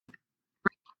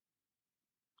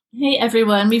Hey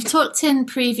everyone, we've talked in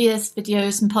previous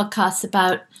videos and podcasts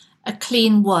about a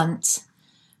clean want,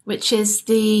 which is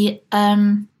the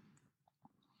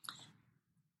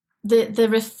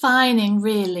refining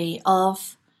really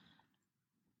of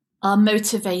our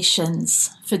motivations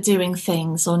for doing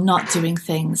things or not doing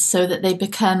things, so that they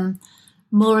become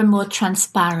more and more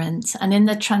transparent, and in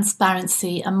their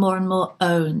transparency are more and more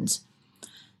owned.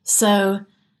 So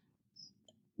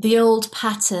the old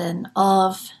pattern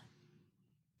of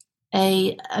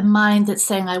a mind that's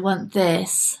saying, I want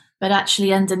this, but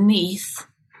actually underneath,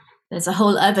 there's a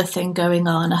whole other thing going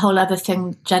on, a whole other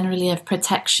thing generally of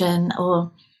protection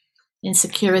or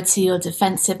insecurity or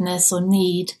defensiveness or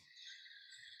need.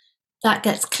 That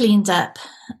gets cleaned up,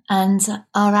 and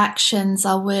our actions,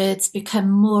 our words become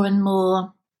more and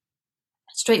more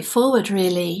straightforward,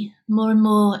 really, more and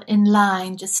more in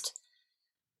line, just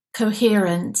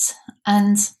coherent.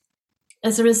 And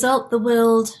as a result, the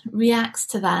world reacts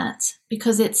to that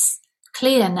because it's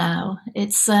clear now.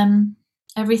 It's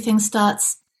everything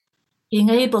starts being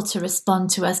able to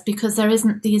respond to us because there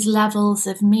isn't these levels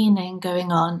of meaning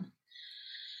going on.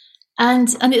 And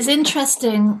it's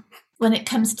interesting when it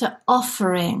comes to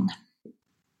offering.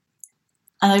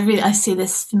 And I see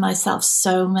this for myself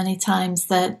so many times,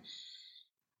 that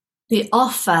the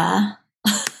offer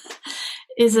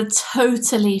is a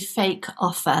totally fake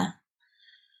offer.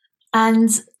 And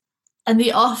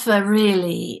the offer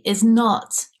really is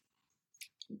not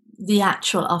the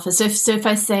actual offer. So if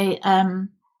I say, let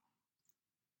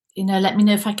me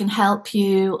know if I can help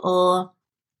you, or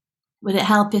would it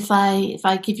help if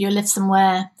I give you a lift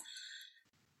somewhere?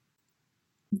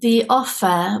 The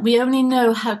offer, we only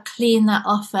know how clean that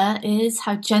offer is,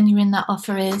 how genuine that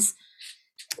offer is,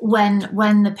 when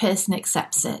the person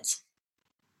accepts it.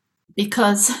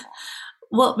 Because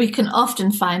what we can often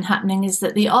find happening is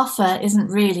that the offer isn't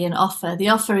really an offer. The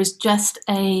offer is just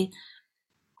a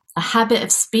habit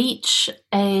of speech,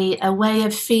 a way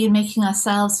of making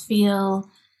ourselves feel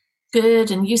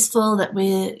good and useful, that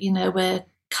we're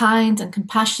kind and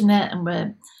compassionate and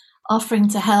we're offering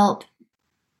to help.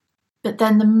 But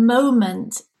then the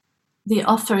moment the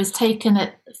offer is taken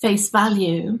at face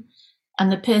value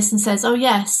and the person says, oh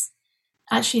yes,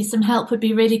 actually some help would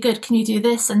be really good. Can you do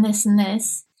this and this and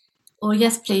this? Or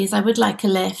yes, please, I would like a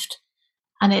lift.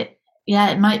 And it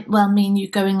might well mean you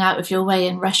going out of your way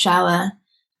in rush hour,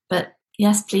 but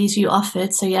yes, please, you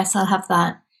offered, so yes, I'll have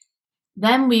that.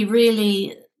 Then we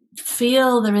really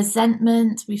feel the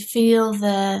resentment, we feel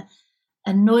the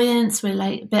annoyance, we're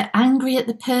like a bit angry at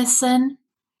the person.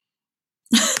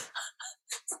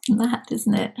 It's mad,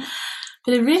 isn't it?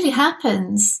 But it really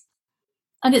happens.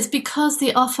 And it's because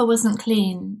the offer wasn't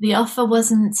clean. The offer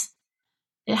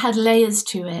it had layers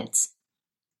to it.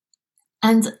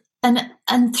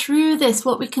 And through this,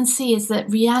 what we can see is that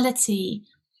reality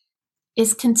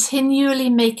is continually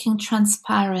making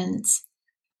transparent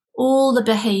all the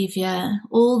behavior,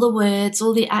 all the words,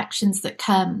 all the actions that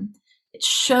come. It's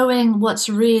showing what's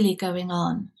really going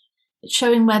on. It's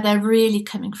showing where they're really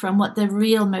coming from, what their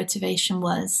real motivation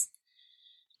was.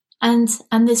 And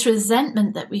this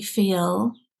resentment that we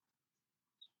feel,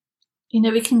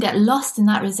 we can get lost in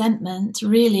that resentment,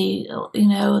 really, oh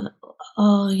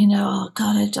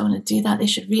God, I don't want to do that. They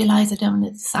should realize I don't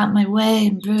want to get out of my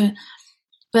way.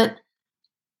 But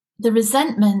the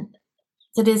resentment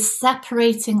that is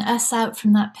separating us out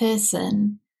from that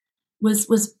person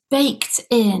was baked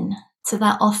in to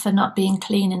that offer not being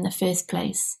clean in the first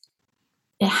place.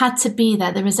 It had to be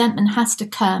there. The resentment has to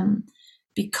come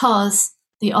because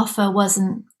the offer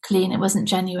wasn't clean. It wasn't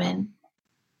genuine.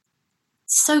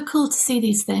 So cool to see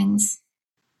these things.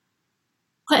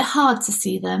 Quite hard to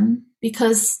see them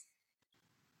because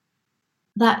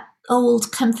that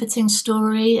old comforting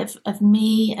story of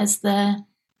me as the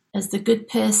good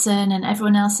person and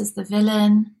everyone else as the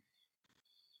villain,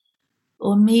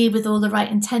 or me with all the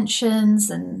right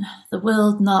intentions and the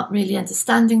world not really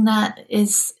understanding that,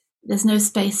 there's no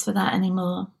space for that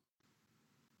anymore.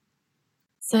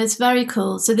 So it's very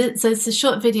cool. So it's a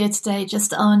short video today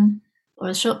or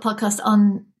a short podcast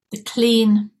on the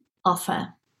clean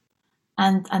offer.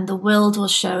 And the world will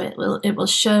show it. It will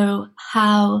show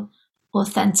how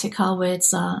authentic our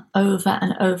words are over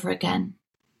and over again.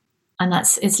 And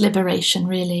it's liberation,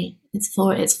 really. It's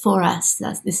for us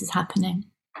that this is happening.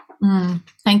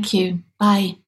 Thank you. Bye.